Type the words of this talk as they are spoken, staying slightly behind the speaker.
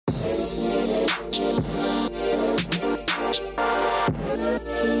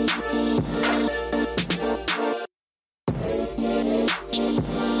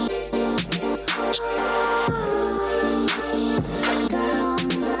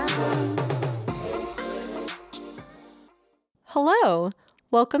Hello,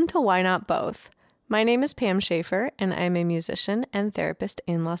 welcome to Why Not Both. My name is Pam Schaefer, and I'm a musician and therapist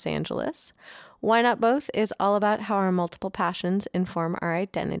in Los Angeles. Why Not Both is all about how our multiple passions inform our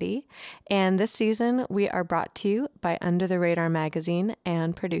identity, and this season we are brought to you by Under the Radar magazine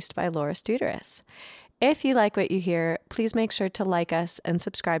and produced by Laura Studeris. If you like what you hear, please make sure to like us and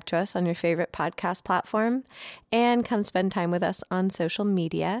subscribe to us on your favorite podcast platform and come spend time with us on social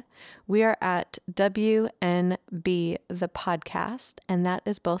media. We are at WNB the podcast, and that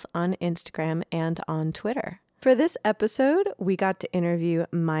is both on Instagram and on Twitter. For this episode, we got to interview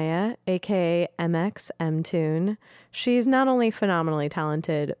Maya, aka MX Mtoon. She's not only phenomenally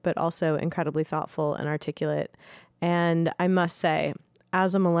talented, but also incredibly thoughtful and articulate. And I must say,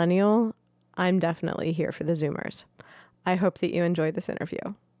 as a millennial, I'm definitely here for the Zoomers. I hope that you enjoyed this interview.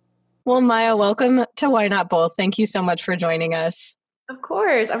 Well, Maya, welcome to Why Not Both. Thank you so much for joining us. Of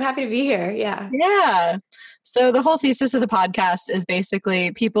course. I'm happy to be here. Yeah. Yeah. So the whole thesis of the podcast is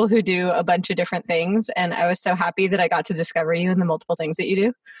basically people who do a bunch of different things. And I was so happy that I got to discover you and the multiple things that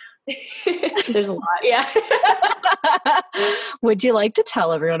you do. There's a lot. Yeah. Would you like to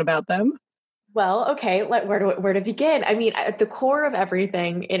tell everyone about them? Well, okay, where to begin? I mean, at the core of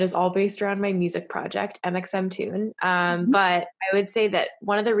everything, it is all based around my music project, MX Mtoon. But I would say that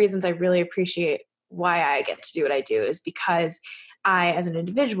one of the reasons I really appreciate why I get to do what I do is because I, as an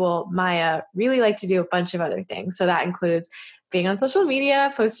individual, Maya, really like to do a bunch of other things. So that includes being on social media,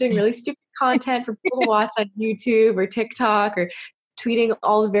 posting really stupid content for people to watch on YouTube or TikTok, or tweeting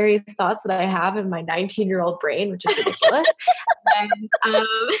all the various thoughts that I have in my 19-year-old brain, which is ridiculous.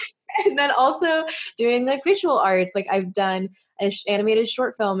 And then also doing like visual arts. Like I've done an animated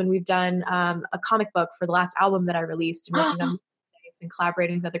short film, and we've done a comic book for the last album that I released, and working on and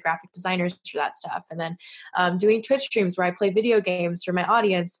collaborating with other graphic designers for that stuff. And then doing Twitch streams where I play video games for my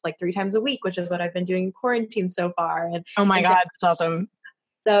audience like 3 times a week, which is what I've been doing in quarantine so far. And oh my God, that's awesome.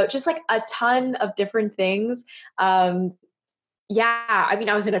 So just like a ton of different things. Yeah, I mean,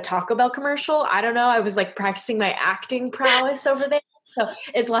 I was in a Taco Bell commercial. I don't know. I was like practicing my acting prowess over there. So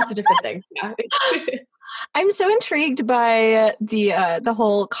it's lots of different things. Yeah. I'm so intrigued by the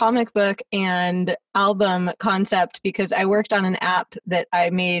whole comic book and album concept, because I worked on an app that I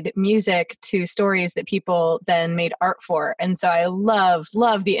made music to stories that people then made art for. And so I love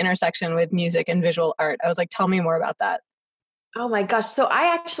the intersection with music and visual art. I was like, tell me more about that. Oh my gosh. So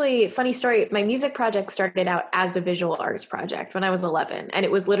I actually, funny story, my music project started out as a visual arts project when I was 11. And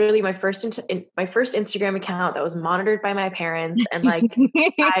it was literally my first Instagram account that was monitored by my parents. And like,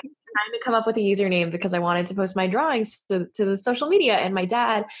 I trying to come up with a username because I wanted to post my drawings to the social media. And my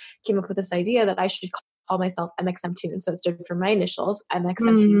dad came up with this idea that I should call myself MX Mtoon. So it stood for my initials, MX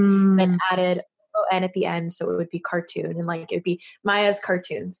Mtoon, and added N at the end, so it would be cartoon, and like it would be Maya's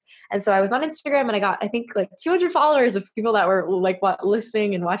cartoons. And so I was on Instagram, and I got, I think, like 200 followers of people that were like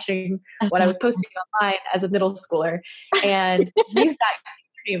listening and watching what I was posting online as a middle schooler, and used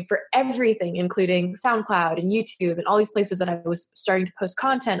that for everything, including SoundCloud and YouTube and all these places that I was starting to post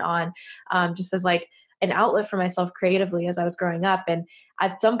content on, just as like an outlet for myself creatively as I was growing up. And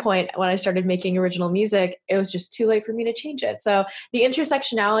at some point when I started making original music, it was just too late for me to change it. So the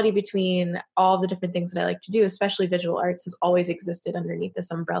intersectionality between all the different things that I like to do, especially visual arts, has always existed underneath this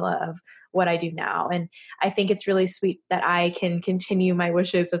umbrella of what I do now. And I think it's really sweet that I can continue my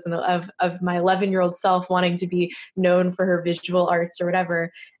wishes as of my 11-year-old self wanting to be known for her visual arts or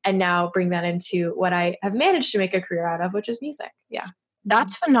whatever, and now bring that into what I have managed to make a career out of, which is music. Yeah.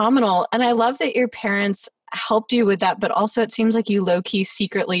 That's phenomenal. And I love that your parents helped you with that, but also it seems like you low-key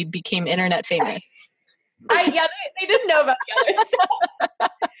secretly became internet famous. Yeah, they didn't know about the other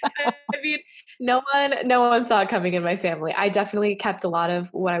stuff. I mean, no one saw it coming in my family. I definitely kept a lot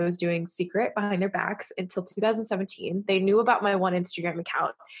of what I was doing secret behind their backs until 2017. They knew about my one Instagram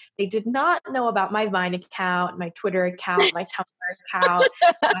account. They did not know about my Vine account, my Twitter account, my Tumblr account,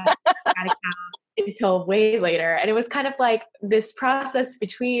 my account, until way later. And it was kind of like this process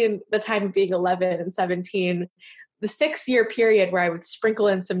between the time of being 11 and 17, the 6-year period where I would sprinkle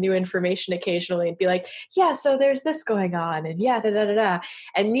in some new information occasionally and be like, yeah, so there's this going on, and yeah, da da da da.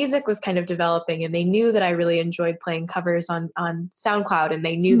 And music was kind of developing, and they knew that I really enjoyed playing covers on SoundCloud, and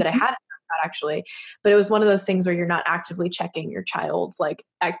they knew that I had actually, but it was one of those things where you're not actively checking your child's like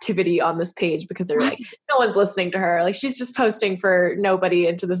activity on this page, because they're like, no one's listening to her, like she's just posting for nobody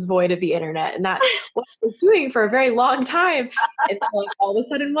into this void of the internet. And that's what I was doing for a very long time until like, all of a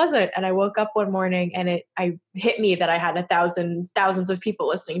sudden wasn't. And I woke up one morning and it hit me that I had thousands of people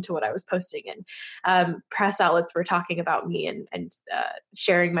listening to what I was posting, and press outlets were talking about me and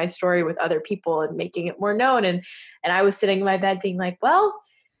sharing my story with other people and making it more known. And I was sitting in my bed being like, well,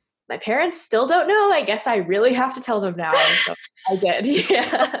 my parents still don't know. I guess I really have to tell them now. And so I did.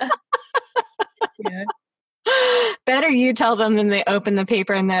 Yeah. Yeah. Better you tell them than they open the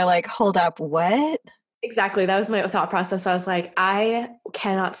paper and they're like, hold up, what? Exactly. That was my thought process. I was like, I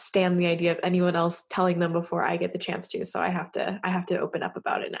cannot stand the idea of anyone else telling them before I get the chance to. So I have to open up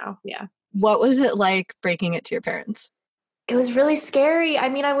about it now. Yeah. What was it like breaking it to your parents? It was really scary. I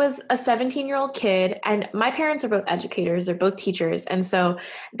mean, I was a 17-year-old kid, and my parents are both educators, they're both teachers. And so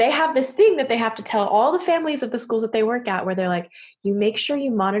they have this thing that they have to tell all the families of the schools that they work at, where they're like, you make sure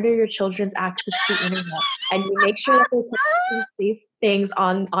you monitor your children's access to the internet, and you make sure that they're posting safe things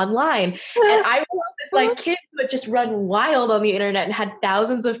online. And I was this like kid who had just run wild on the internet and had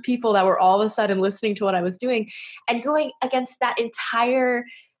thousands of people that were all of a sudden listening to what I was doing and going against that entire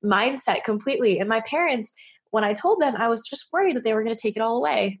mindset completely. And my parents, when I told them, I was just worried that they were going to take it all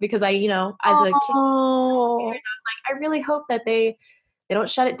away because I, as a kid, I was like, I really hope that they don't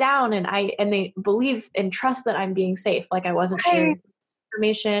shut it down, and they believe and trust that I'm being safe. Like I wasn't sharing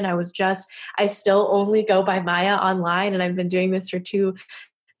information. I still only go by Maya online, and I've been doing this for two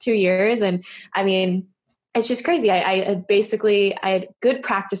years. And I mean, it's just crazy. I basically had good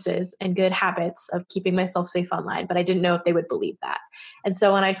practices and good habits of keeping myself safe online, but I didn't know if they would believe that. And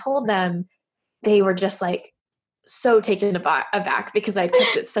so when I told them, they were just like so taken aback because I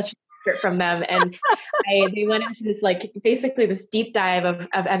kept it such a secret from them. And they went into this, like, basically this deep dive of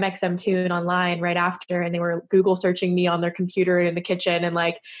MXM Tune online right after, and they were Google searching me on their computer in the kitchen. And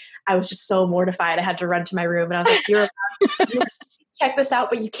like, I was just so mortified. I had to run to my room and I was like, you're check this out,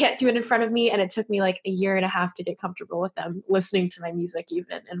 but you can't do it in front of me. And it took me like a year and a half to get comfortable with them listening to my music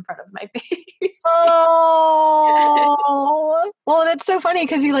even in front of my face. Oh, well, that's so funny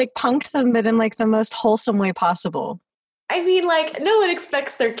because you like punked them, but in like the most wholesome way possible. I mean, like, no one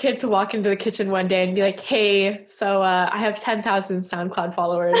expects their kid to walk into the kitchen one day and be like, hey, so I have 10,000 SoundCloud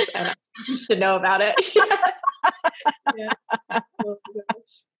followers and you should know about it. Yeah. Oh my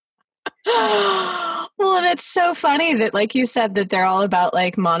gosh. Well, and it's so funny that, like you said, that they're all about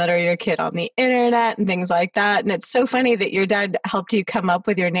like monitor your kid on the internet and things like that. And it's so funny that your dad helped you come up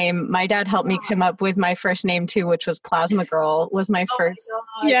with your name. My dad helped me come up with my first name too, which was Plasma Girl. Was my first.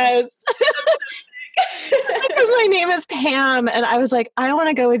 Yes. Because my name is Pam, and I was like, I want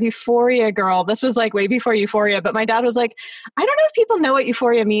to go with Euphoria Girl. This was like way before Euphoria, but my dad was like, I don't know if people know what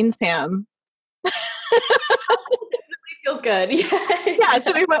Euphoria means, Pam. Feels good. Yeah,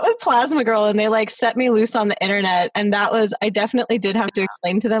 so we went with Plasma Girl, and they like set me loose on the internet. And that was, I definitely did have to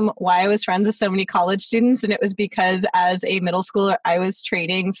explain to them why I was friends with so many college students. And it was because as a middle schooler, I was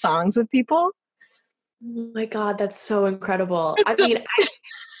trading songs with people. Oh my God, that's so incredible. I mean,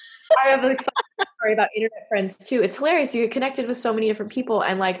 I have a story about internet friends too. It's hilarious. You get connected with so many different people,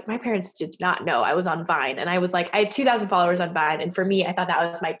 and like my parents did not know I was on Vine, and I was like, I had 2,000 followers on Vine, and for me, I thought that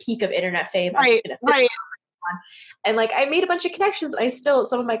was my peak of internet fame. Right. And like I made a bunch of connections.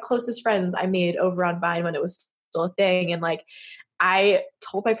 Some of my closest friends I made over on Vine when it was still a thing. And like I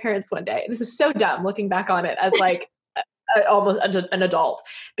told my parents one day, and this is so dumb looking back on it as like almost an adult,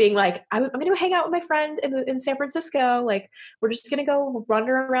 being like, I'm going to hang out with my friend in San Francisco. Like we're just going to go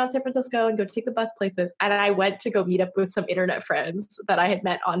wander around San Francisco and go take the bus places. And I went to go meet up with some internet friends that I had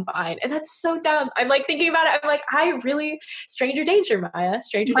met on Vine. And that's so dumb. I'm like thinking about it. I'm like, stranger danger, Maya,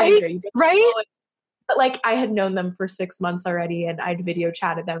 stranger danger. Right. But like I had known them for 6 months already, and I'd video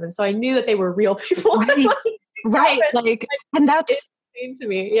chatted them, and so I knew that they were real people. Right. Like, and that's to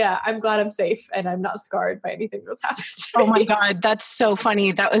me. Yeah, I'm glad I'm safe and I'm not scarred by anything that's happened to me. Oh my God, that's so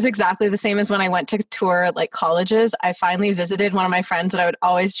funny. That was exactly the same as when I went to tour like colleges. I finally visited one of my friends that I would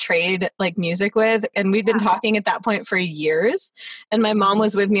always trade like music with. And we'd been talking at that point for years. And my mom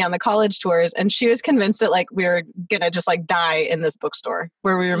was with me on the college tours, and she was convinced that like we were going to just like die in this bookstore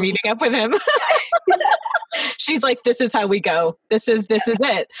where we were meeting up with him. She's like, this is how we go. This is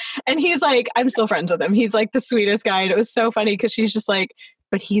it. And he's like, I'm still friends with him. He's like the sweetest guy. And it was so funny because she's just like,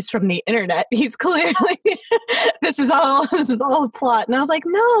 but he's from the internet. He's clearly, this is all a plot. And I was like,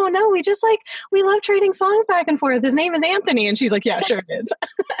 no, we love trading songs back and forth. His name is Anthony. And she's like, yeah, sure it is.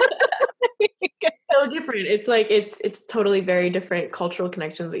 So different. It's like, it's totally very different cultural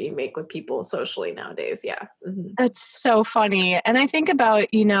connections that you make with people socially nowadays. Yeah. Mm-hmm. That's so funny. And I think about,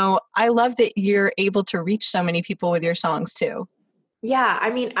 I love that you're able to reach so many people with your songs too. Yeah. I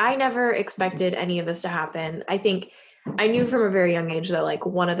mean, I never expected any of this to happen. I think I knew from a very young age that like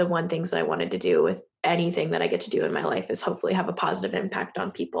one of the things that I wanted to do with anything that I get to do in my life is hopefully have a positive impact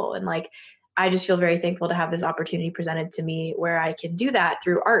on people. And like, I just feel very thankful to have this opportunity presented to me where I can do that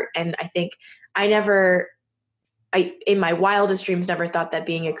through art. And I think I never I, in my wildest dreams, never thought that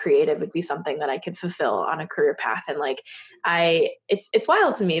being a creative would be something that I could fulfill on a career path. And like, it's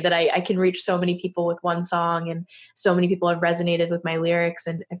wild to me that I can reach so many people with one song, and so many people have resonated with my lyrics.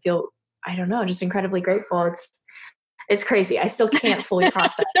 And I feel, I don't know, just incredibly grateful. It's crazy. I still can't fully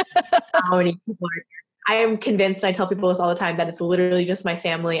process how many people are. I am convinced, I tell people this all the time, that it's literally just my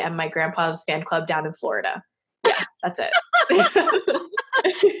family and my grandpa's fan club down in Florida. Yeah, that's it.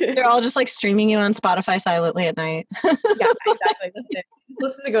 They're all just like streaming you on Spotify silently at night. Yeah, exactly. That's it. Just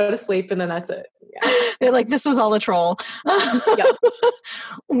listen to go to sleep, and then that's it. Yeah. They're like, this was all a troll. Yeah.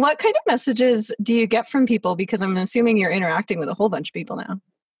 What kind of messages do you get from people? Because I'm assuming you're interacting with a whole bunch of people now.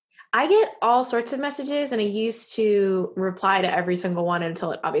 I get all sorts of messages, and I used to reply to every single one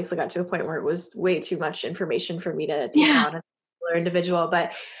until it obviously got to a point where it was way too much information for me to take on as a particular individual.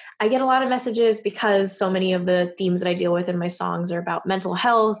 But I get a lot of messages because so many of the themes that I deal with in my songs are about mental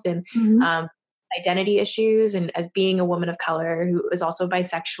health and identity issues, and as being a woman of color who is also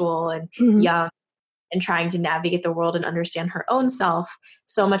bisexual and young and trying to navigate the world and understand her own self.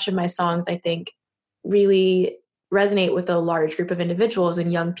 So much of my songs, I think, really resonate with a large group of individuals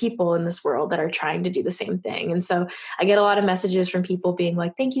and young people in this world that are trying to do the same thing. And so I get a lot of messages from people being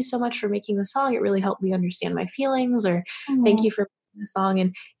like, thank you so much for making the song. It really helped me understand my feelings, or thank you for making the song. And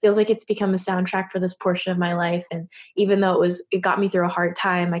it feels like it's become a soundtrack for this portion of my life. And even though it got me through a hard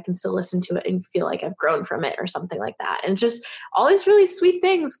time, I can still listen to it and feel like I've grown from it or something like that. And just all these really sweet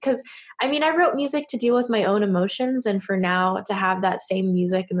things. Cause I mean, I wrote music to deal with my own emotions, and for now to have that same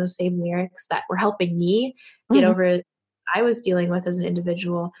music and those same lyrics that were helping me get over what I was dealing with as an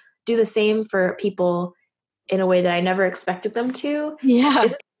individual, do the same for people in a way that I never expected them to. Yeah.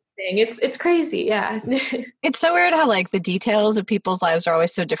 It's crazy. Yeah. It's so weird how like the details of people's lives are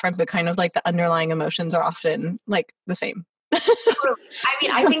always so different, but kind of like the underlying emotions are often like the same. Totally. I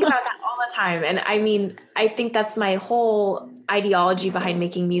mean, I think about that all the time. And I mean, I think that's my whole ideology behind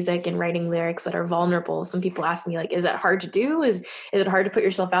making music and writing lyrics that are vulnerable. Some people ask me like, is that hard to do? Is it hard to put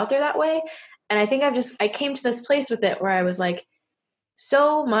yourself out there that way? And I think I came to this place with it where I was like,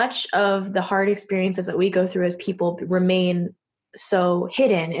 so much of the hard experiences that we go through as people remain so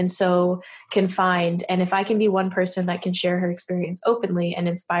hidden and so confined. And if I can be one person that can share her experience openly and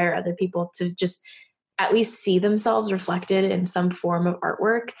inspire other people to just at least see themselves reflected in some form of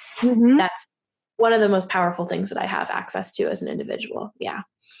artwork, that's one of the most powerful things that I have access to as an individual. Yeah.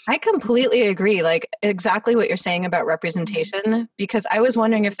 I completely agree. Like exactly what you're saying about representation, because I was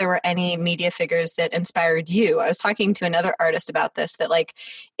wondering if there were any media figures that inspired you. I was talking to another artist about this, that like,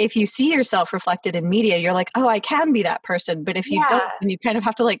 if you see yourself reflected in media, you're like, oh, I can be that person. But if you don't, then you kind of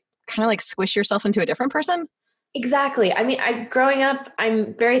have to like, squish yourself into a different person. Exactly. I mean, growing up,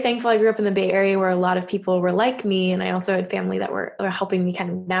 I'm very thankful I grew up in the Bay Area where a lot of people were like me. And I also had family that were helping me kind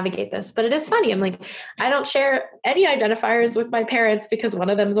of navigate this. But it is funny. I'm like, I don't share any identifiers with my parents because one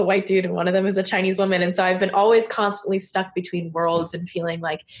of them is a white dude and one of them is a Chinese woman. And so I've been always constantly stuck between worlds and feeling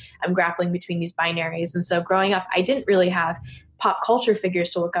like I'm grappling between these binaries. And so growing up, I didn't really have pop culture figures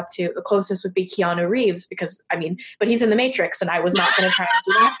to look up to. The closest would be Keanu Reeves because, I mean, but he's in The Matrix and I was not going to try and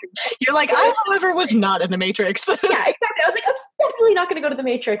do that. You're like, I, however, was not in The Matrix. Yeah, exactly. I was like, I'm definitely not going to go to The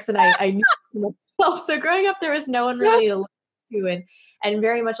Matrix. And I knew myself. So growing up, there was no one really to look to. And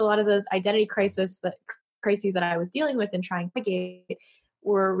very much a lot of those identity crises that I was dealing with and trying to navigate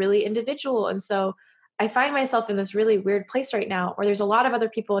were really individual. And so I find myself in this really weird place right now where there's a lot of other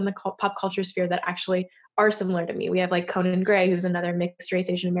people in the pop culture sphere that actually are similar to me. We have like Conan Gray, who's another mixed race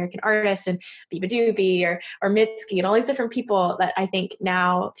Asian American artist, and Biba Doobie or Mitski, and all these different people that I think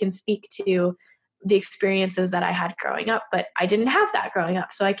now can speak to the experiences that I had growing up, but I didn't have that growing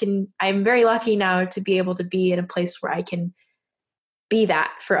up. So I'm very lucky now to be able to be in a place where I can be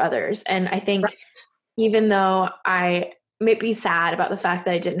that for others. And I think even though I may be sad about the fact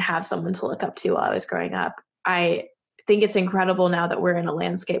that I didn't have someone to look up to while I was growing up, I think it's incredible now that we're in a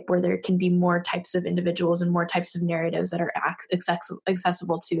landscape where there can be more types of individuals and more types of narratives that are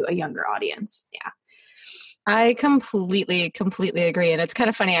accessible to a younger audience. Yeah. I completely agree. And it's kind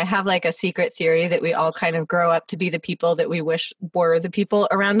of funny. I have like a secret theory that we all kind of grow up to be the people that we wish were the people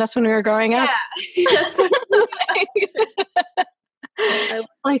around us when we were growing up. Yeah. That's so I love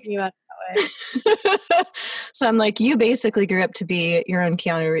thinking about it that way. So I'm like, you basically grew up to be your own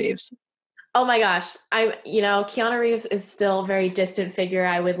Keanu Reeves. Oh my gosh. Keanu Reeves is still a very distant figure.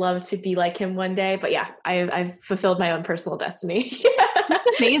 I would love to be like him one day, but yeah, I've fulfilled my own personal destiny.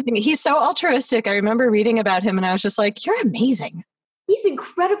 That's amazing. He's so altruistic. I remember reading about him and I was just like, you're amazing. He's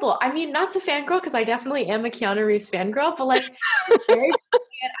incredible. I mean, not to fangirl because I definitely am a Keanu Reeves fangirl, but like, I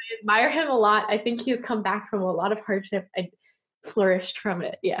admire him a lot. I think he has come back from a lot of hardship and flourished from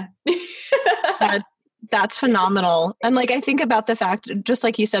it. Yeah. That's phenomenal. And like, I think about the fact, just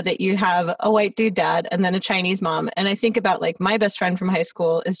like you said, that you have a white dude dad and then a Chinese mom. And I think about like my best friend from high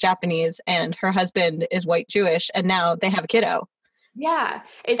school is Japanese and her husband is white Jewish and now they have a kiddo. Yeah,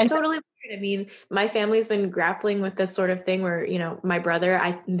 it's And totally weird. I mean, my family's been grappling with this sort of thing where, my brother,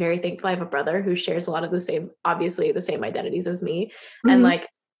 I'm very thankful I have a brother who shares a lot of the same, obviously the same identities as me. And Mhm. like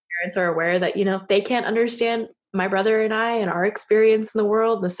parents are aware that, they can't understand my brother and I and our experience in the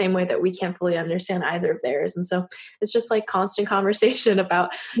world the same way that we can't fully understand either of theirs. And so it's just like constant conversation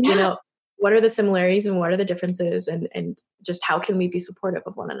about, Yeah. what are the similarities and what are the differences and just how can we be supportive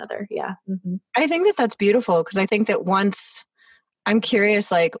of one another? Yeah. Hmm. I think that that's beautiful because I think that I'm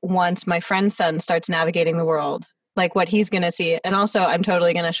curious, like once my friend's son starts navigating the world, like what he's going to see. And also I'm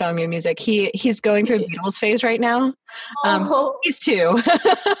totally going to show him your music. He's going through a Beatles phase right now. Oh, He's 2. that's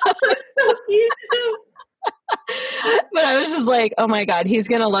so cute. But I was just like, oh my God, he's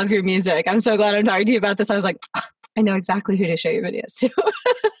going to love your music. I'm so glad I'm talking to you about this. I was like, I know exactly who to show your videos to.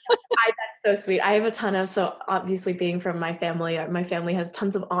 That's so sweet. I have a ton of, so obviously being from my family has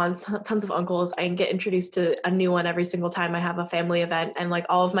tons of aunts, tons of uncles. I get introduced to a new one every single time I have a family event. And like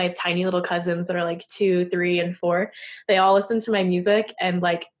all of my tiny little cousins that are like 2, 3, and 4, they all listen to my music and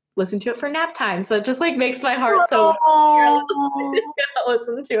like listen to it for nap time. So it just like makes my heart so Oh,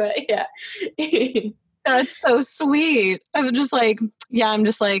 listen to it. Yeah. that's so sweet. I'm just like, yeah, I'm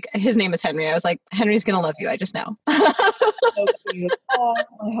just like, his name is Henry. I was like, Henry's going to love you. I just know. So cute. Oh,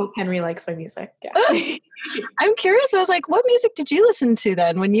 I hope Henry likes my music. Yeah. I'm curious. I was like, what music did you listen to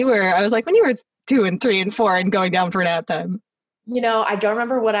then when you were, I was like, when you were 2 and 3 and 4 and going down for nap time? I don't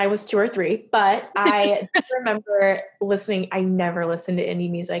remember what I was 2 or 3, but I do remember listening. I never listened to indie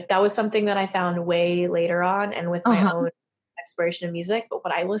music. That was something that I found way later on and with my Uh-huh. own exploration of music. But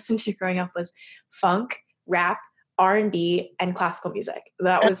what I listened to growing up was funk, rap, R&B, and classical music.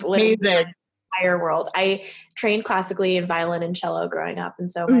 That That's was literally my amazing. entire world. I trained classically in violin and cello growing up, and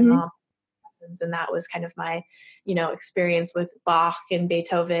so my Mhm. mom lessons, and that was kind of my experience with Bach and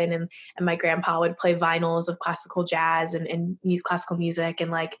Beethoven, and my grandpa would play vinyls of classical jazz and youth classical music,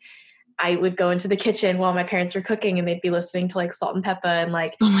 and like I would go into the kitchen while my parents were cooking and they'd be listening to like Salt and Peppa and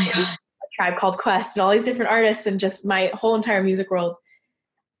like Oh my a God. Tribe Called Quest and all these different artists, and just my whole entire music world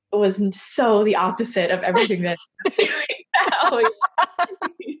was so the opposite of everything that I'm doing now.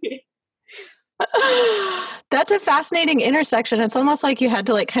 That's a fascinating intersection. It's almost like you had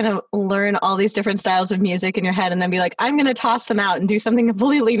to like kind of learn all these different styles of music in your head and then be like, I'm going to toss them out and do something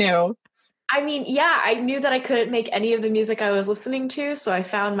completely new. I mean, yeah, I knew that I couldn't make any of the music I was listening to, so I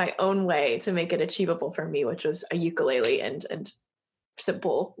found my own way to make it achievable for me, which was a ukulele and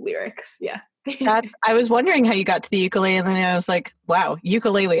simple lyrics. Yeah. I was wondering how you got to the ukulele and then I was like, wow,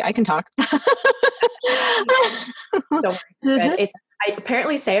 ukulele, I can talk. Don't worry, good. I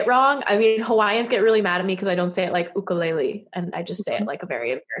apparently say it wrong. I mean, Hawaiians get really mad at me because I don't say it like ukulele, and I just say it like a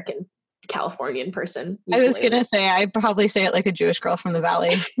very American Californian person. I was going Ukulele. to say, I probably say it like a Jewish girl from the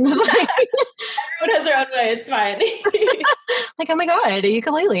Valley. Like, Everyone has their own way. It's fine. like, oh my God, a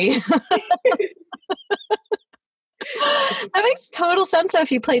ukulele. That makes total sense. So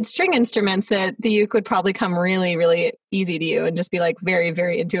if you played string instruments, that the uke would probably come really, really easy to you and just be like very,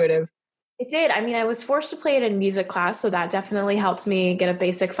 very intuitive. It did. I mean, I was forced to play it in music class, so that definitely helped me get a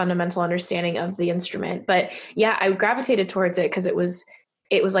basic fundamental understanding of the instrument. But yeah, I gravitated towards it because it was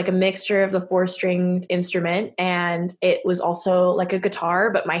like a mixture of the 4-stringed instrument, and it was also like a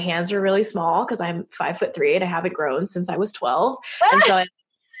guitar, but my hands are really small because I'm 5'3" and I haven't grown since I was 12. And so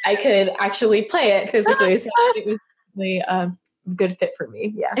I could actually play it physically. So it was really a good fit for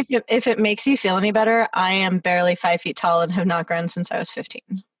me. Yeah. If it makes you feel any better, I am barely 5 feet tall and have not grown since I was 15.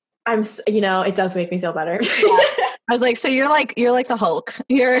 It does make me feel better. I was like, so you're like the Hulk.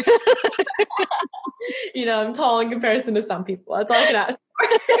 You're I'm tall in comparison to some people. That's all I can ask.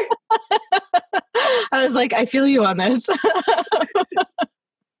 I was like, I feel you on this.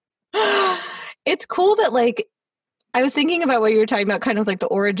 It's cool that like I was thinking about what you were talking about, kind of like the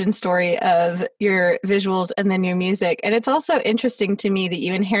origin story of your visuals and then your music. And it's also interesting to me that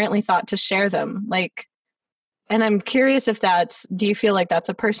you inherently thought to share them. Like, and I'm curious if do you feel like that's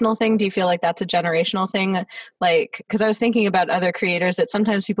a personal thing? Do you feel like that's a generational thing? Like, because I was thinking about other creators that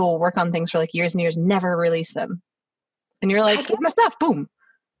sometimes people will work on things for like years and years, never release them. And you're like, my stuff, boom.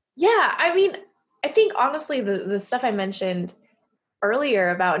 Yeah, I mean, I think honestly, the stuff I mentioned earlier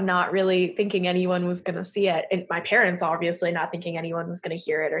about not really thinking anyone was going to see it, and my parents obviously not thinking anyone was going to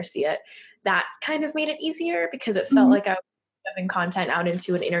hear it or see it, that kind of made it easier because it felt Mhm. like I was shoving content out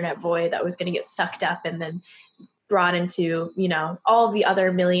into an internet void that was going to get sucked up and then brought into, all the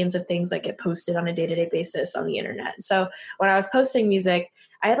other millions of things that get posted on a day-to-day basis on the internet. So when I was posting music,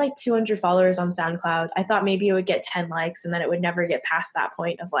 I had like 200 followers on SoundCloud. I thought maybe it would get 10 likes and then it would never get past that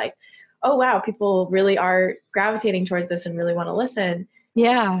point of like, oh wow, people really are gravitating towards this and really want to listen.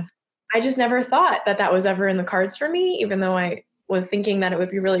 Yeah. I just never thought that that was ever in the cards for me, even though I was thinking that it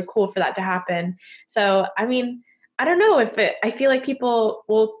would be really cool for that to happen. So, I mean, I don't know I feel like people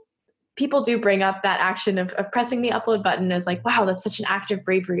do bring up that action of pressing the upload button as like, wow, that's such an act of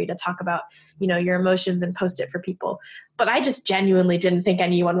bravery to talk about, your emotions and post it for people. But I just genuinely didn't think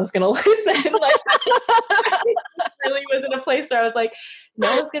anyone was going to listen. Like, I really was in a place where I was like, no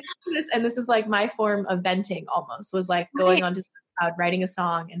one's going to do this. And this is like my form of venting almost, was like going on to SoundCloud, writing a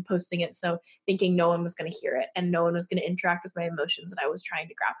song and posting it. So thinking no one was going to hear it and no one was going to interact with my emotions that I was trying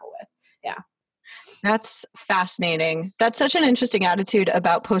to grapple with. Yeah. That's fascinating. That's such an interesting attitude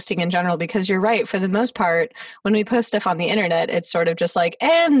about posting in general, because you're right. For the most part, when we post stuff on the internet, it's sort of just like,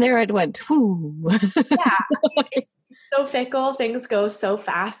 and there it went. Whoo. Yeah. It's so fickle. Things go so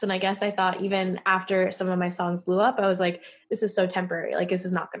fast. And I guess I thought even after some of my songs blew up, I was like, this is so temporary. Like, this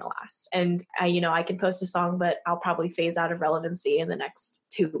is not going to last. And I can post a song, but I'll probably phase out of relevancy in the next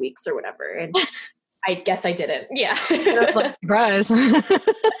 2 weeks or whatever. And I guess I didn't. Yeah. Surprise.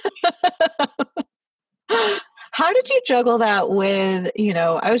 How did you juggle that with,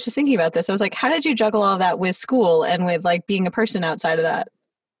 I was just thinking about this. I was like, how did you juggle all that with school and with like being a person outside of that?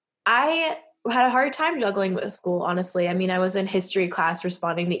 I had a hard time juggling with school, honestly. I mean, I was in history class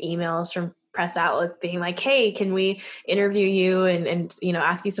responding to emails from press outlets being like, hey, can we interview you and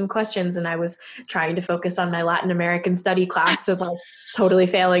ask you some questions? And I was trying to focus on my Latin American study class, so like totally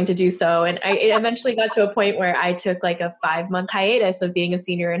failing to do so. And it eventually got to a point where I took like a 5-month hiatus of being a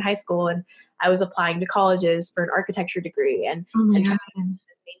senior in high school, and I was applying to colleges for an architecture degree and trying to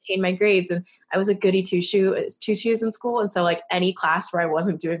maintain my grades. And I was a goody two shoes in school. And so like any class where I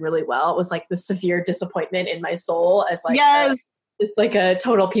wasn't doing really well, it was like the severe disappointment in my soul as like, yes. Just like a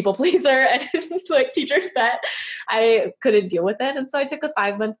total people pleaser and like teacher's pet. I couldn't deal with it. And so I took a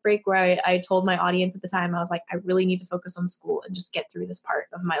 5-month break where I told my audience at the time, I was like, I really need to focus on school and just get through this part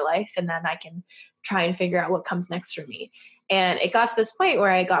of my life. And then I can try and figure out what comes next for me. And it got to this point where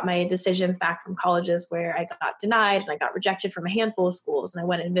I got my decisions back from colleges where I got denied and I got rejected from a handful of schools. And I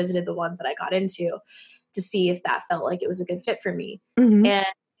went and visited the ones that I got into to see if that felt like it was a good fit for me. Mm-hmm. And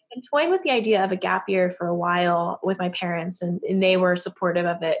been toying with the idea of a gap year for a while with my parents, and they were supportive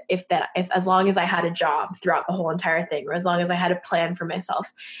of it if as long as I had a job throughout the whole entire thing, or as long as I had a plan for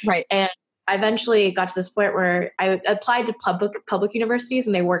myself. Right. And I eventually got to this point where I applied to public universities,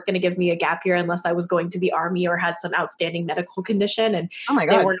 and they weren't going to give me a gap year unless I was going to the army or had some outstanding medical condition. And oh my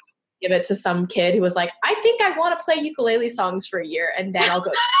God. They weren't going to give it to some kid who was like, I think I want to play ukulele songs for a year and then I'll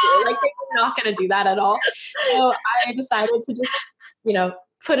go to school. Like, they were not going to do that at all. So I decided to just,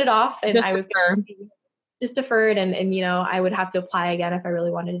 put it off, and I was just deferred, and I would have to apply again if I really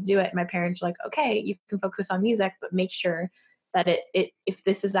wanted to do it. And my parents were like, okay, you can focus on music, but make sure that if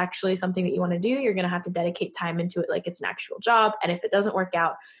this is actually something that you want to do, you're going to have to dedicate time into it like it's an actual job. And if it doesn't work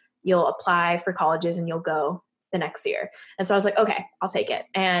out, you'll apply for colleges and you'll go the next year. And so I was like, okay, I'll take it.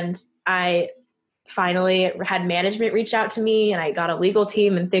 And I finally had management reach out to me, and I got a legal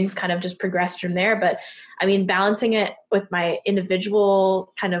team, and things kind of just progressed from there. But I mean, balancing it with my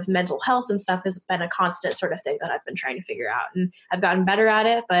individual kind of mental health and stuff has been a constant sort of thing that I've been trying to figure out, and I've gotten better at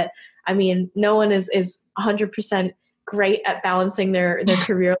it. But I mean, no one is 100% great at balancing their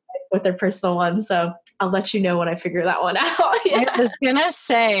career life with their personal one. So I'll let you know when I figure that one out. Yeah. I was gonna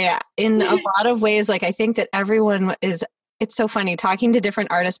say, in a lot of ways, like I think that everyone is, it's so funny talking to different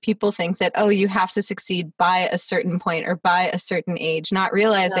artists. People think that, oh, you have to succeed by a certain point or by a certain age, not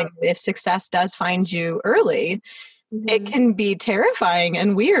realizing that if success does find you early, it can be terrifying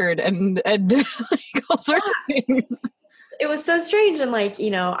and weird and like all sorts of things. It was so strange. And like,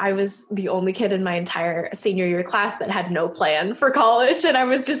 I was the only kid in my entire senior year class that had no plan for college. And I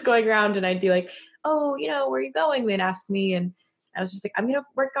was just going around and I'd be like, oh, where are you going? They'd ask me, and I was just like, I'm going to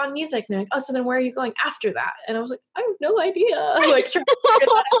work on music. And they're like, oh, so then where are you going after that? And I was like, I have no idea. Like, trying to figure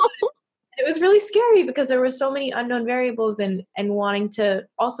that out. It was really scary because there were so many unknown variables, and wanting to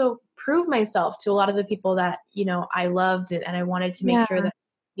also prove myself to a lot of the people that, I loved. And I wanted to make sure that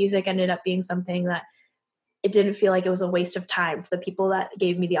music ended up being something that it didn't feel like it was a waste of time for the people that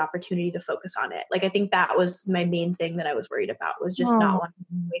gave me the opportunity to focus on it. Like, I think that was my main thing that I was worried about, was just not wanting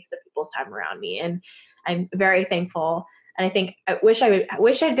to waste the people's time around me. And I'm very thankful. And I think I wish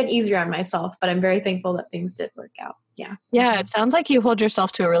I'd been easier on myself, but I'm very thankful that things did work out. Yeah. Yeah. It sounds like you hold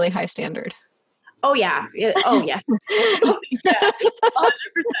yourself to a really high standard. Oh yeah. Oh yeah. Yeah. 100%.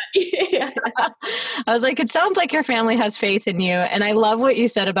 Yeah. I was like, it sounds like your family has faith in you. And I love what you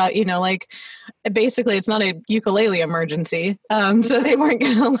said about, like basically it's not a ukulele emergency. So they weren't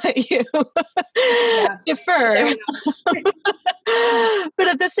going to let you Yeah. defer. But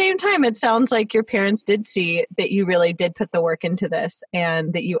at the same time, it sounds like your parents did see that you really did put the work into this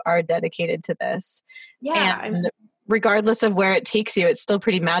and that you are dedicated to this. Yeah. And regardless of where it takes you, it's still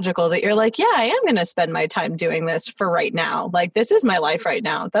pretty magical that you're like, yeah, I am going to spend my time doing this for right now. Like, this is my life right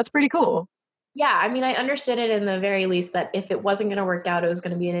now. That's pretty cool. Yeah, I mean, I understood it in the very least that if it wasn't going to work out, it was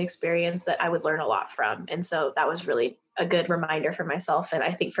going to be an experience that I would learn a lot from. And so that was really a good reminder for myself, and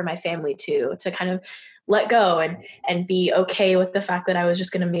I think for my family too, to kind of let go and be okay with the fact that I was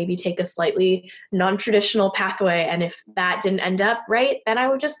just going to maybe take a slightly non-traditional pathway. And if that didn't end up right, then I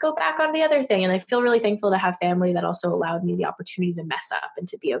would just go back on the other thing. And I feel really thankful to have family that also allowed me the opportunity to mess up and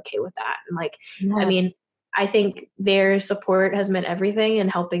to be okay with that. And like, Yes. I mean, I think their support has meant everything in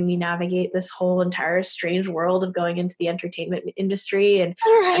helping me navigate this whole entire strange world of going into the entertainment industry. And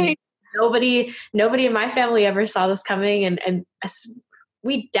Right. I mean, nobody in my family ever saw this coming. And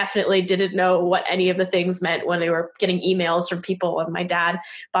we definitely didn't know what any of the things meant when they were getting emails from people. And my dad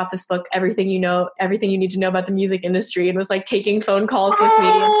bought this book, Everything You Need to Know About the Music Industry, and was like taking phone calls with me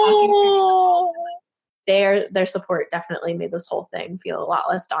and talking to me. Their support definitely made this whole thing feel a lot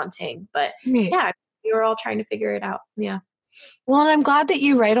less daunting. But yeah, we were all trying to figure it out. Yeah. Well, and I'm glad that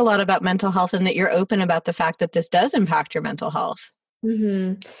you write a lot about mental health and that you're open about the fact that this does impact your mental health.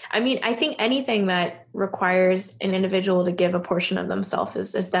 Mm-hmm. I mean, I think anything that requires an individual to give a portion of themselves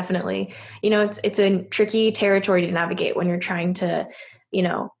is definitely, it's a tricky territory to navigate when you're trying to,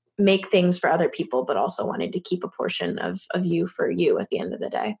 make things for other people, but also wanting to keep a portion of you for you at the end of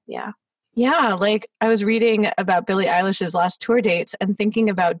the day. Yeah. Yeah, like I was reading about Billie Eilish's last tour dates and thinking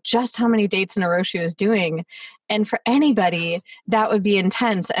about just how many dates in a row she was doing. And for anybody, that would be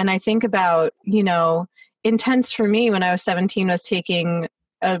intense. And I think about, intense for me when I was 17 was taking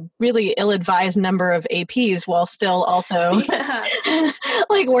a really ill-advised number of APs while still also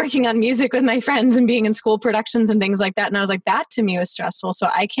like working on music with my friends and being in school productions and things like that. And I was like, that to me was stressful. So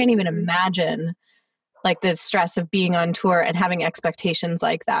I can't even imagine like the stress of being on tour and having expectations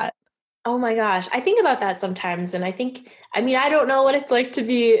like that. Oh my gosh. I think about that sometimes. And I don't know what it's like to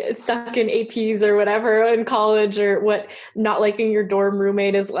be stuck in APs or whatever in college, or what not liking your dorm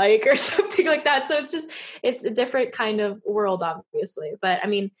roommate is like or something like that. So it's a different kind of world, obviously. But I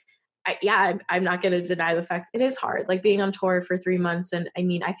mean, I'm not going to deny the fact it is hard, like being on tour for 3 months. And I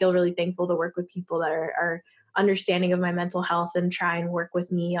mean, I feel really thankful to work with people that are understanding of my mental health and try and work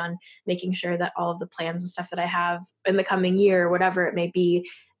with me on making sure that all of the plans and stuff that I have in the coming year, whatever it may be,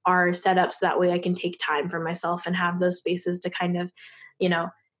 are set up so that way I can take time for myself and have those spaces to kind of,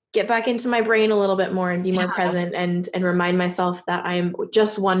 get back into my brain a little bit more and be more present and remind myself that I'm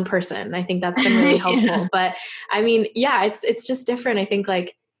just one person. I think that's been really helpful. But I mean, yeah, it's just different. I think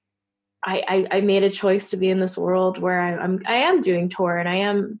like I made a choice to be in this world where I am doing tour and I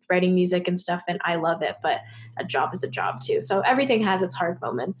am writing music and stuff, and I love it, but a job is a job too. So everything has its hard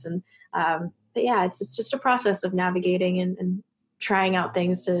moments. And, but yeah, it's just a process of navigating and trying out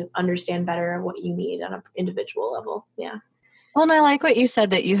things to understand better what you need on an individual level. Yeah. Well, and I like what you said,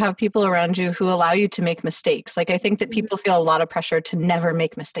 that you have people around you who allow you to make mistakes. Like, I think that people feel a lot of pressure to never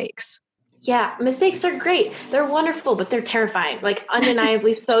make mistakes. Yeah, mistakes are great. They're wonderful, but they're terrifying. Like,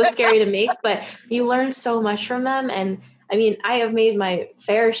 undeniably so scary to make, but you learn so much from them. And I mean, I have made my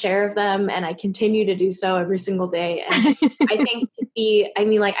fair share of them, and I continue to do so every single day. And I think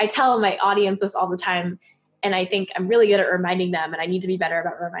I tell my audience this all the time, and I think I'm really good at reminding them, and I need to be better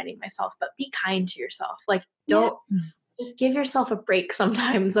about reminding myself, but be kind to yourself. Like, don't just give yourself a break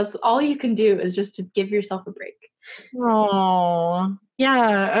sometimes. That's all you can do, is just to give yourself a break. Oh,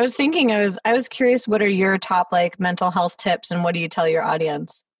 yeah. I was curious, what are your top like mental health tips and what do you tell your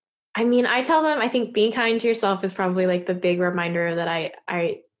audience? I mean, I tell them, I think being kind to yourself is probably like the big reminder that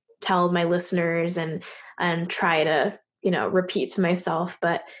I tell my listeners and try to, repeat to myself.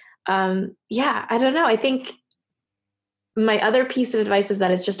 But yeah, I don't know. I think my other piece of advice is that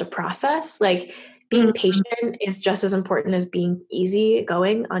it's just a process. Like, being patient is just as important as being easy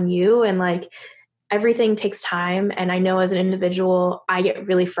going on you. And like, everything takes time. And I know as an individual, I get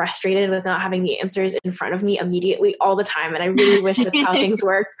really frustrated with not having the answers in front of me immediately all the time. And I really wish that's how things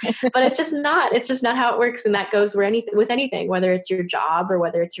worked, but it's just not how it works. And that goes with anything, whether it's your job or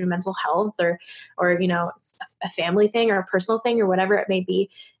whether it's your mental health or, a family thing or a personal thing or whatever it may be.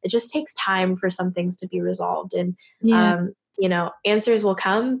 It just takes time for some things to be resolved. And, answers will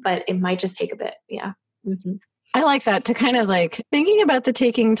come, but it might just take a bit. Yeah. Mm-hmm. I like that, to kind of like thinking about the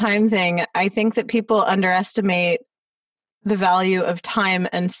taking time thing. I think that people underestimate the value of time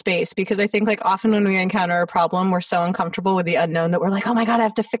and space, because I think like often when we encounter a problem, we're so uncomfortable with the unknown that we're like, oh my God, I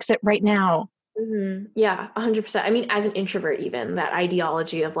have to fix it right now. Mm-hmm. Yeah, 100%. I mean, as an introvert, even that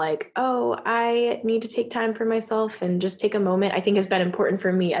ideology of like, oh, I need to take time for myself and just take a moment, I think has been important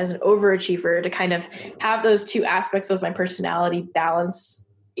for me as an overachiever to kind of have those two aspects of my personality balance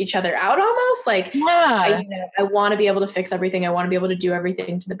each other out almost. Like, Yeah. I want to be able to fix everything. I want to be able to do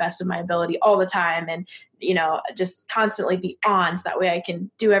everything to the best of my ability all the time, and just constantly be on, so that way I can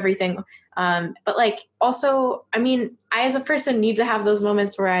do everything. But like, also, I mean, I as a person need to have those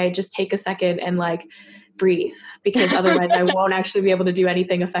moments where I just take a second and like breathe, because otherwise I won't actually be able to do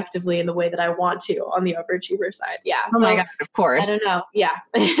anything effectively in the way that I want to on the overachiever side. Yeah. Oh my God, of course. I don't know. Yeah.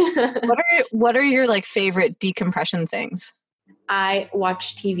 What are your like favorite decompression things? I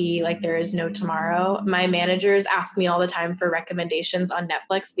watch TV like there is no tomorrow. My managers ask me all the time for recommendations on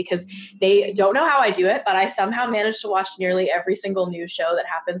Netflix because they don't know how I do it, but I somehow manage to watch nearly every single news show that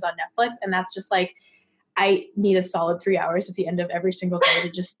happens on Netflix. And that's just like, I need a solid 3 hours at the end of every single day to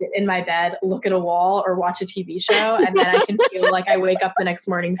just sit in my bed, look at a wall, or watch a TV show. And then I can feel like I wake up the next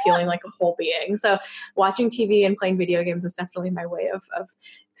morning feeling like a whole being. So watching TV and playing video games is definitely my way of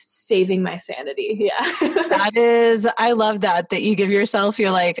saving my sanity. Yeah. I love that you give yourself, you're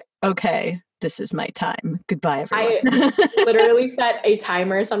like, okay, this is my time. Goodbye, everyone. I literally set a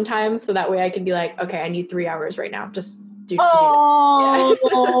timer sometimes so that way I can be like, okay, I need 3 hours right now. Just do oh.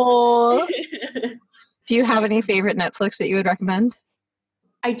 Yeah. Do you have any favorite Netflix that you would recommend?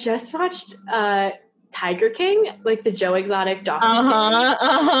 I just watched Tiger King, like the Joe Exotic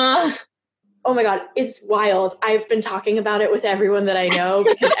docuseries. Oh my God, it's wild. I've been talking about it with everyone that I know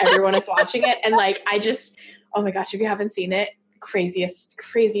because everyone is watching it. And like, oh my gosh, if you haven't seen it, craziest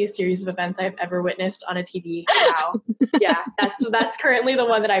series of events I've ever witnessed on a TV. Wow. Yeah, that's currently the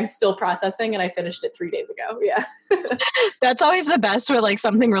one that I'm still processing, and I finished it 3 days ago. Yeah. That's always the best, where like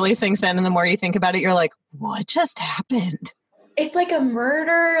something really sinks in and the more you think about it, you're like, what just happened? It's like a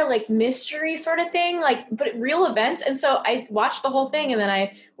murder, like mystery sort of thing, like, but real events. And so I watched the whole thing, and then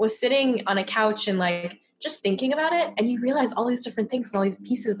I was sitting on a couch and like just thinking about it, and you realize all these different things and all these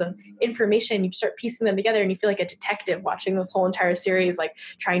pieces of information. You start piecing them together, and you feel like a detective watching this whole entire series, like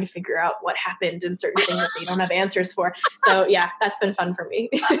trying to figure out what happened and certain things that they don't have answers for. So yeah, that's been fun for me.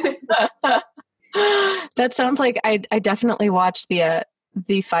 That sounds like I definitely watched the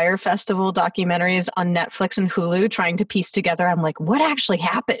Fire Festival documentaries on Netflix and Hulu, trying to piece together, I'm like, what actually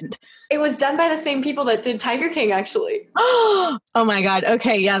happened? It was done by the same people that did Tiger King, actually. Oh my God.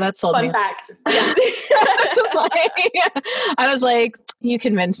 Okay. Yeah, that sold me. Fun fact. Yeah. I was like, you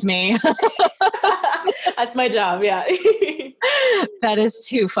convinced me. That's my job. Yeah. That is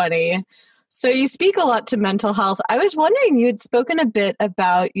too funny. So you speak a lot to mental health. I was wondering, you had spoken a bit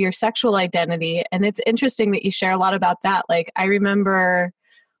about your sexual identity, and it's interesting that you share a lot about that. Like, I remember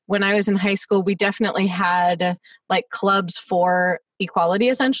when I was in high school, we definitely had like clubs for equality,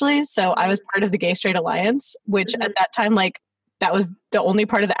 essentially. So I was part of the Gay Straight Alliance, which at that time, like, that was the only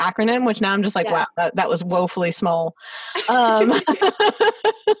part of the acronym, which now I'm just like, wow, that was woefully small.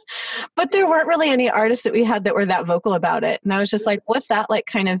 But there weren't really any artists that we had that were that vocal about it. And I was just like, what's that like,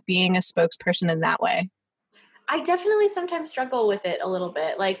 kind of being a spokesperson in that way? I definitely sometimes struggle with it a little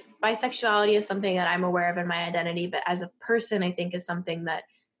bit. Like, bisexuality is something that I'm aware of in my identity, but as a person, I think is something that,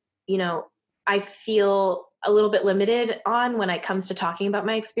 I feel a little bit limited on when it comes to talking about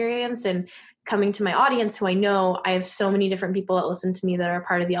my experience and coming to my audience, who I know I have so many different people that listen to me that are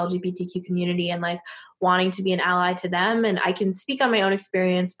part of the LGBTQ community, and like wanting to be an ally to them. And I can speak on my own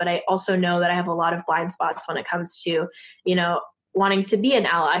experience, but I also know that I have a lot of blind spots when it comes to, wanting to be an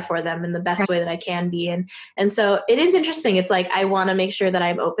ally for them in the best way that I can be. And so it is interesting. It's like, I want to make sure that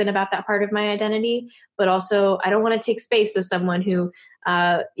I'm open about that part of my identity, but also I don't want to take space as someone who,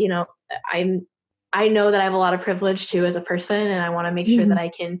 I know that I have a lot of privilege too as a person, and I want to make sure that I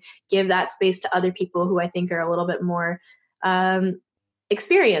can give that space to other people who I think are a little bit more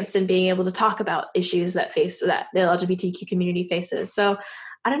experienced in being able to talk about issues that the LGBTQ community faces. So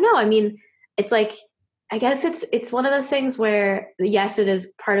I don't know. I mean, it's like, I guess it's one of those things where, yes, it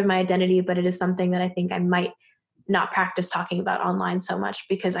is part of my identity, but it is something that I think I might not practice talking about online so much,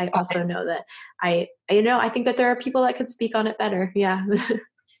 because I also know that I think that there are people that could speak on it better. Yeah.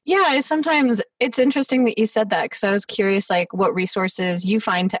 Yeah, sometimes it's interesting that you said that, because I was curious, like, what resources you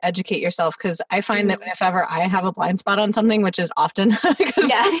find to educate yourself, because I find that if ever I have a blind spot on something, which is often,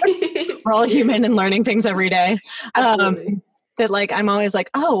 because we're all human and learning things every day, that like I'm always like,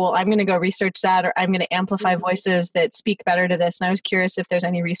 oh, well, I'm going to go research that, or I'm going to amplify voices that speak better to this. And I was curious if there's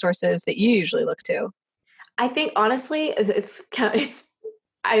any resources that you usually look to. I think honestly,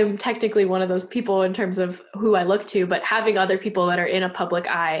 I am technically one of those people in terms of who I look to, but having other people that are in a public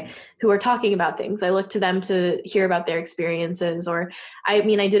eye who are talking about things, I look to them to hear about their experiences. Or, I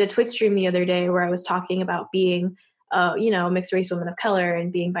mean, I did a Twitch stream the other day where I was talking about being, a mixed race woman of color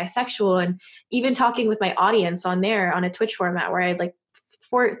and being bisexual, and even talking with my audience on there on a Twitch format where I had like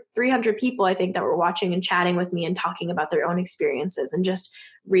 300 people, I think, that were watching and chatting with me and talking about their own experiences, and just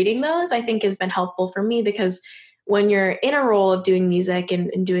reading those, I think, has been helpful for me, because when you're in a role of doing music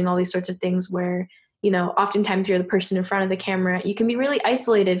and doing all these sorts of things where, oftentimes you're the person in front of the camera, you can be really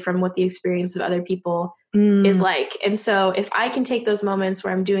isolated from what the experience of other people is like. And so if I can take those moments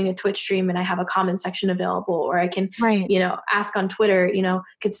where I'm doing a Twitch stream and I have a comment section available, or I can, Right. ask on Twitter,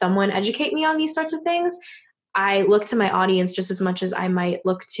 could someone educate me on these sorts of things? I look to my audience just as much as I might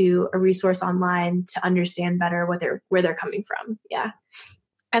look to a resource online to understand better where they're coming from. Yeah.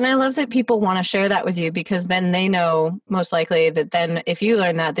 And I love that people want to share that with you, because then they know most likely that then if you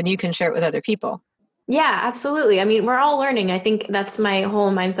learn that, then you can share it with other people. Yeah, absolutely. I mean, we're all learning. I think that's my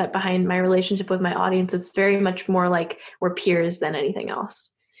whole mindset behind my relationship with my audience. It's very much more like we're peers than anything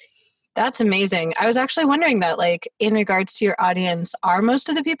else. That's amazing. I was actually wondering that, like, in regards to your audience, are most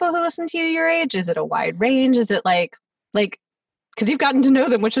of the people who listen to you your age? Is it a wide range? Is it like, because you've gotten to know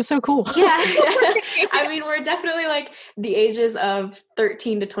them, which is so cool. Yeah. I mean, we're definitely like the ages of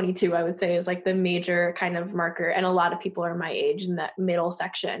 13 to 22, I would say, is like the major kind of marker. And a lot of people are my age in that middle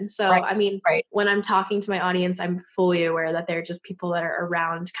section. So, Right. I mean, Right. when I'm talking to my audience, I'm fully aware that they're just people that are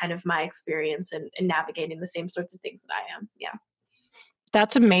around kind of my experience and navigating the same sorts of things that I am. Yeah.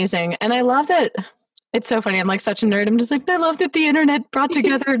 That's amazing. And I love that. It's so funny. I'm like such a nerd. I'm just like, I love that the internet brought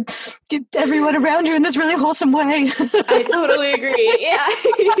together everyone around you in this really wholesome way. I totally agree. Yeah.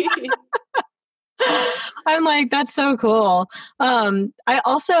 I'm like, that's so cool.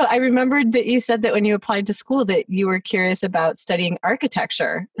 I remembered that you said that when you applied to school that you were curious about studying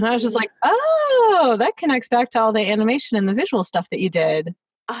architecture. And I was just like, oh, that connects back to all the animation and the visual stuff that you did.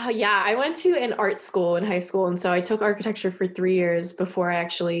 Yeah, I went to an art school in high school. And so I took architecture for 3 years before I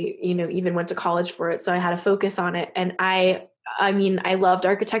actually, even went to college for it. So I had a focus on it. And I mean, I loved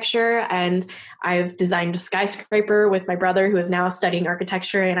architecture, and I've designed a skyscraper with my brother who is now studying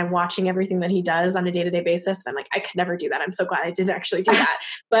architecture, and I'm watching everything that he does on a day-to-day basis. And I'm like, I could never do that. I'm so glad I didn't actually do that.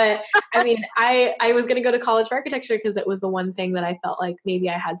 But I mean, I was going to go to college for architecture because it was the one thing that I felt like maybe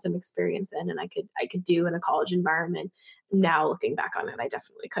I had some experience in and I could do in a college environment. Now looking back on it, I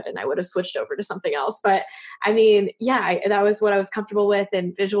definitely couldn't. I would have switched over to something else. But I mean, yeah, that was what I was comfortable with.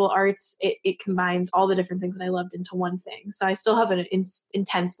 And visual arts, it combined all the different things that I loved into one thing. So I still have an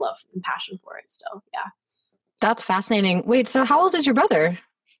intense love and passion for it still. Yeah. That's fascinating. Wait, so how old is your brother?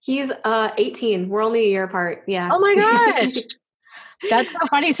 He's 18. We're only a year apart. Yeah. Oh my gosh. That's so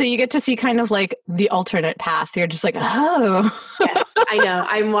funny. So you get to see kind of like the alternate path. You're just like, oh. Yes, I know.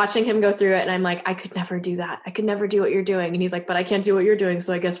 I'm watching him go through it and I'm like, I could never do that. I could never do what you're doing. And he's like, but I can't do what you're doing.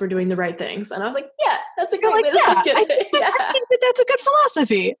 So I guess we're doing the right things. And I was like, yeah, that's a great way to look at it. Yeah. I think that's a good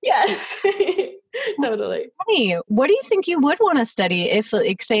philosophy. Yes. Totally. Funny. What do you think you would want to study if,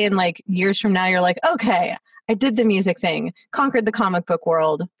 like, say in like years from now, you're like, okay, I did the music thing, conquered the comic book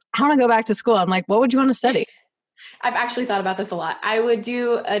world. I want to go back to school. I'm like, what would you want to study? I've actually thought about this a lot. I would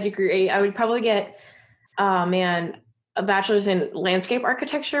do a degree. I would probably get, a bachelor's in landscape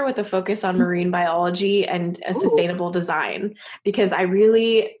architecture with a focus on marine biology and a sustainable design, because I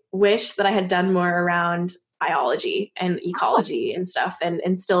really wish that I had done more around biology and ecology and stuff,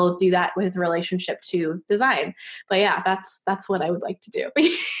 and still do that with relationship to design. But yeah, that's what I would like to do.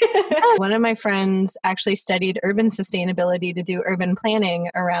 One of my friends actually studied urban sustainability to do urban planning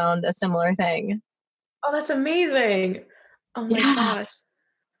around a similar thing. Oh, that's amazing. Oh my gosh.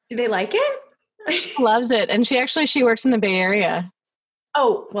 Do they like it? She loves it. And she works in the Bay Area.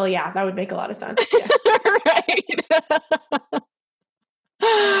 Oh, well, yeah, that would make a lot of sense. Yeah. Right.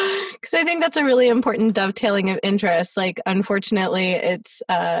 Because I think that's a really important dovetailing of interests. Like, unfortunately, it's,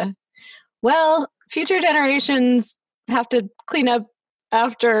 future generations have to clean up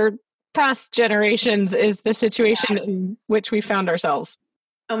after past generations is the situation in which we found ourselves.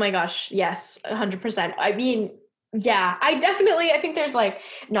 Oh my gosh. Yes, 100%. I mean, yeah, I think there's like,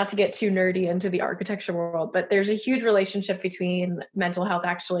 not to get too nerdy into the architecture world, but there's a huge relationship between mental health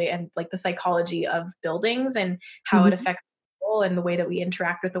actually and like the psychology of buildings and how it affects people and the way that we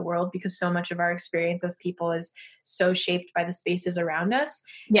interact with the world, because so much of our experience as people is so shaped by the spaces around us.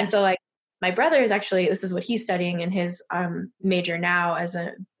 Yes. And so like my brother is actually, this is what he's studying in his major now as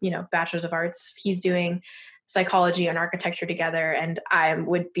a, bachelor's of arts. He's doing psychology and architecture together, and I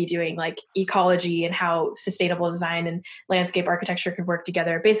would be doing like ecology and how sustainable design and landscape architecture could work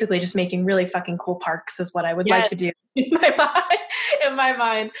together. Basically just making really fucking cool parks is what I would like to do in my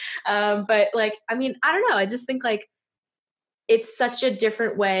mind. But like, I mean, I don't know. I just think like it's such a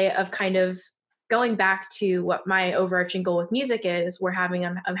different way of kind of going back to what my overarching goal with music is.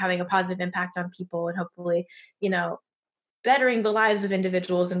 I'm having a positive impact on people and hopefully, bettering the lives of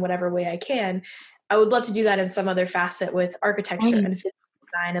individuals in whatever way I can. I would love to do that in some other facet with architecture and physical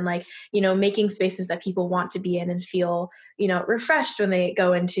design and like, making spaces that people want to be in and feel, refreshed when they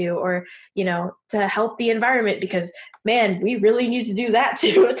go into, or, to help the environment, because man, we really need to do that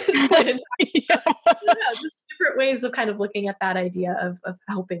too at this point in time. Just different ways of kind of looking at that idea of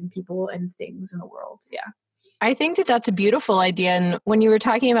helping people and things in the world. Yeah. I think that that's a beautiful idea. And when you were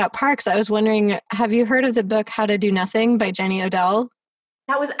talking about parks, I was wondering, have you heard of the book How to Do Nothing by Jenny Odell?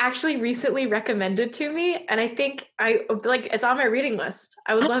 That was actually recently recommended to me. And I think it's on my reading list.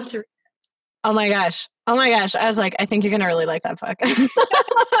 I would love to read it. Oh my gosh. I was like, I think you're going to really like that book.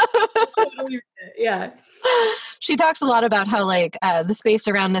 Yeah. She talks a lot about how like the space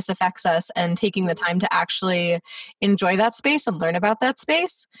around us affects us and taking the time to actually enjoy that space and learn about that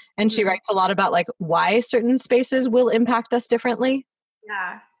space. And she writes a lot about like why certain spaces will impact us differently.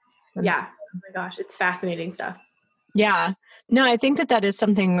 Yeah. Yeah. Oh my gosh. It's fascinating stuff. Yeah. No, I think that is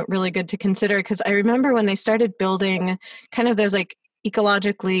something really good to consider, because I remember when they started building kind of those like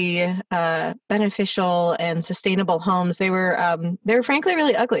ecologically beneficial and sustainable homes, they were frankly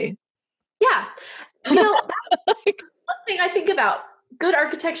really ugly. Yeah. That's one thing I think about. Good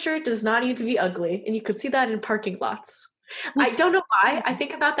architecture does not need to be ugly. And you could see that in parking lots. I don't know why. I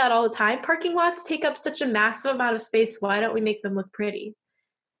think about that all the time. Parking lots take up such a massive amount of space. Why don't we make them look pretty?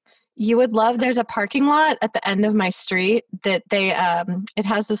 You would love, there's a parking lot at the end of my street that it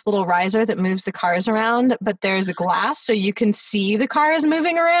has this little riser that moves the cars around, but there's a glass so you can see the cars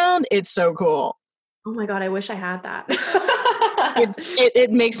moving around. It's so cool. Oh my God, I wish I had that.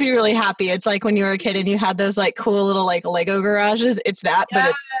 it makes me really happy. It's like when you were a kid and you had those like cool little like Lego garages. It's that,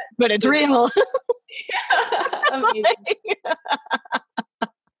 but it's real. Amazing.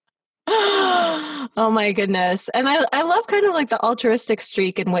 Oh my goodness. And I love kind of like the altruistic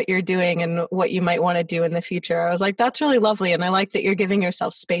streak in what you're doing and what you might want to do in the future. I was like, that's really lovely. And I like that you're giving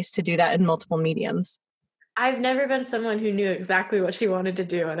yourself space to do that in multiple mediums. I've never been someone who knew exactly what she wanted to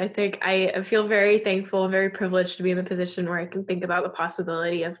do. And I think I feel very thankful and very privileged to be in the position where I can think about the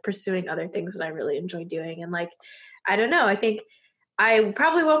possibility of pursuing other things that I really enjoy doing. And like, I don't know, I think I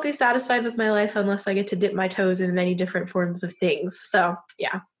probably won't be satisfied with my life unless I get to dip my toes in many different forms of things. So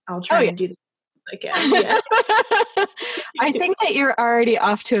yeah, I'll try and do this again. Yeah. I think that you're already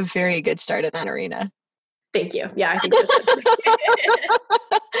off to a very good start in that arena. Thank you. Yeah, I think so.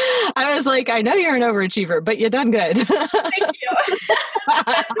 I was like, I know you're an overachiever, but you done good. Thank you. You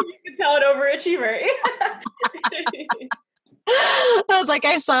can tell an overachiever. I was like,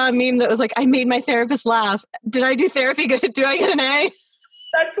 I saw a meme that was like, I made my therapist laugh. Did I do therapy good? Do I get an A?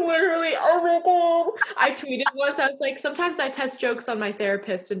 That's literally, oh my God. I tweeted once, I was like, sometimes I test jokes on my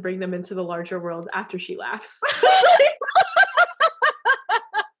therapist and bring them into the larger world after she laughs.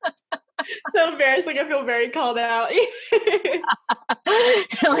 So embarrassing. I feel very called out. You're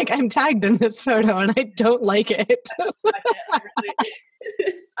like, I'm tagged in this photo and I don't like it.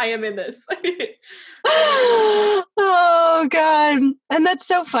 I am in this. Oh God. And that's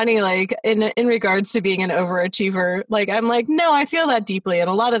so funny. Like in regards to being an overachiever, like, I'm like, no, I feel that deeply. And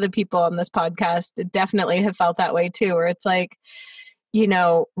a lot of the people on this podcast definitely have felt that way too, where it's like,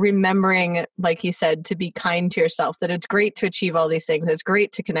 remembering, like you said, to be kind to yourself, that it's great to achieve all these things. It's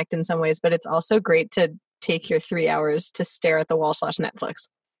great to connect in some ways, but it's also great to take your 3 hours to stare at the wall / Netflix.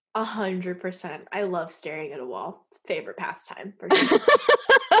 100%. I love staring at a wall. It's a favorite pastime.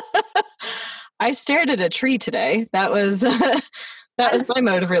 I stared at a tree today. That was my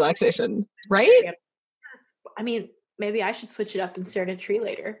mode of relaxation, right? I mean, maybe I should switch it up and stare at a tree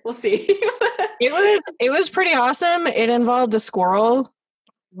later. We'll see. It was pretty awesome. It involved a squirrel.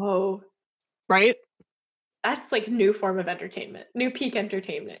 Whoa. Right? That's like new form of entertainment, new peak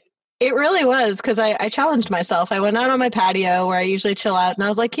entertainment. It really was, because I challenged myself. I went out on my patio where I usually chill out, and I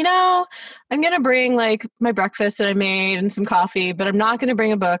was like, I'm going to bring like my breakfast that I made and some coffee, but I'm not going to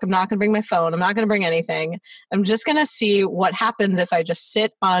bring a book. I'm not going to bring my phone. I'm not going to bring anything. I'm just going to see what happens if I just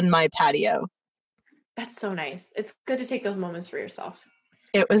sit on my patio. That's so nice. It's good to take those moments for yourself.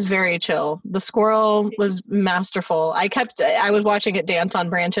 It was very chill. The squirrel was masterful. I was watching it dance on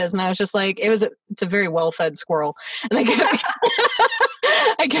branches, and I was just like, it's a very well-fed squirrel. And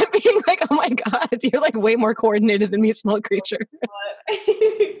I kept being like, oh my God, you're like way more coordinated than me, small creature.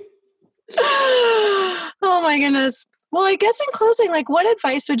 Oh my goodness. Well, I guess in closing, like, what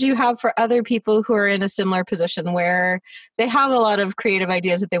advice would you have for other people who are in a similar position where they have a lot of creative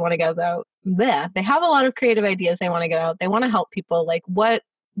ideas that they want to get out? Bleh. They have a lot of creative ideas they want to get out. They want to help people. Like, what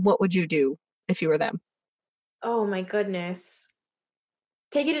would you do if you were them? Oh my goodness.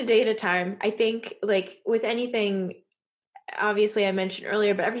 Take it a day at a time. I think like with anything, obviously I mentioned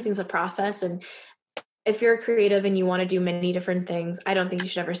earlier, but everything's a process. And if you're creative and you want to do many different things, I don't think you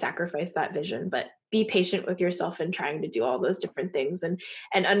should ever sacrifice that vision, but be patient with yourself in trying to do all those different things and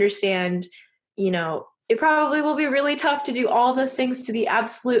understand, it probably will be really tough to do all those things to the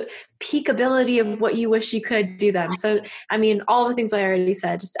absolute peak ability of what you wish you could do them. So, I mean, all the things I already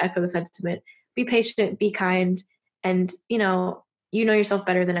said, just to echo the sentiment, be patient, be kind, and, you know yourself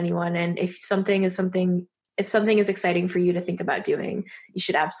better than anyone. And if something is exciting for you to think about doing, you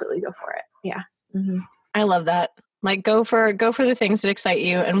should absolutely go for it. Yeah. Mm-hmm. I love that. Like, go for the things that excite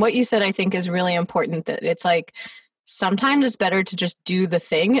you. And what you said, I think, is really important, that it's like, sometimes it's better to just do the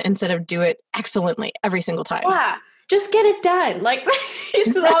thing instead of do it excellently every single time. Yeah. Just get it done. Like,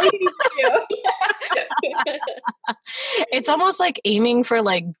 it's all you need to do. It's almost like aiming for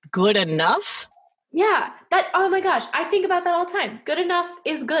like good enough. Yeah. Oh my gosh. I think about that all the time. Good enough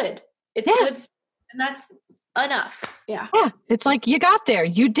is good. It's good. And that's enough. Yeah. Yeah. It's like, you got there.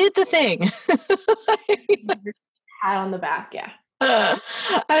 You did the thing. Pat on the back. Yeah. I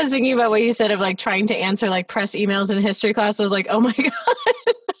was thinking about what you said of like trying to answer like press emails in history class. I was like, oh my God.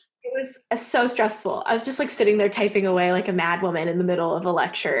 It was so stressful. I was just like sitting there typing away like a mad woman in the middle of a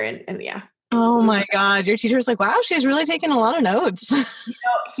lecture. And yeah. Oh my God. Your teacher was like, wow, she's really taking a lot of notes.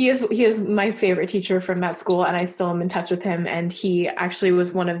 He is my favorite teacher from that school, and I still am in touch with him. And he actually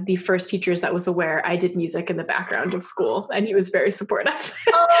was one of the first teachers that was aware I did music in the background of school, and he was very supportive.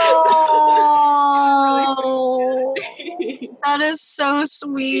 Oh, that is so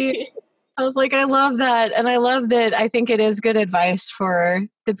sweet. I was like, I love that. And I love that. I think it is good advice for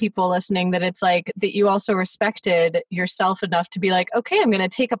the people listening, that it's like that you also respected yourself enough to be like, okay, I'm going to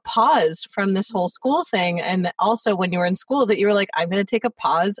take a pause from this whole school thing. And also when you were in school, that you were like, I'm going to take a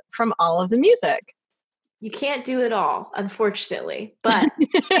pause from all of the music. You can't do it all, unfortunately, but you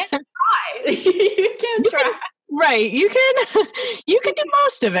can try. You can try. Right. You can do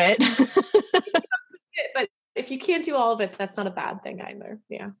most of it. But if you can't do all of it, that's not a bad thing either.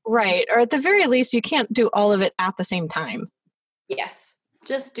 Yeah. Right. Or at the very least, you can't do all of it at the same time. Yes.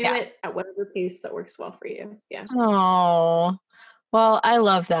 Just do it at whatever pace that works well for you. Yeah. Oh, well, I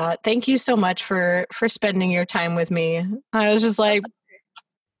love that. Thank you so much for spending your time with me. I was just like,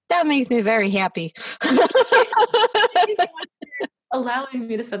 that makes me very happy. Allowing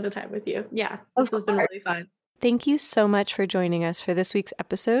me to spend the time with you. Yeah. This has been really fun. Thank you so much for joining us for this week's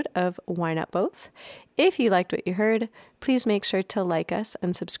episode of Why Not Both. If you liked what you heard, please make sure to like us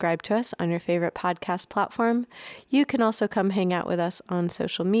and subscribe to us on your favorite podcast platform. You can also come hang out with us on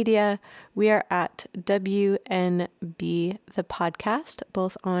social media. We are at WNB the podcast,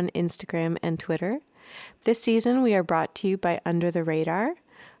 both on Instagram and Twitter. This season, we are brought to you by Under the Radar.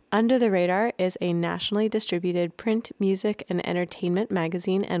 Under the Radar is a nationally distributed print, music, and entertainment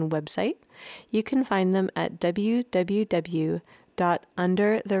magazine and website. You can find them at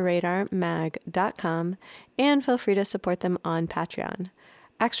www.undertheradarmag.com, and feel free to support them on Patreon.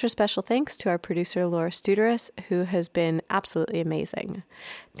 Extra special thanks to our producer, Laura Studeris, who has been absolutely amazing.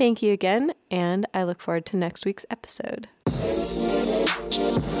 Thank you again, and I look forward to next week's episode.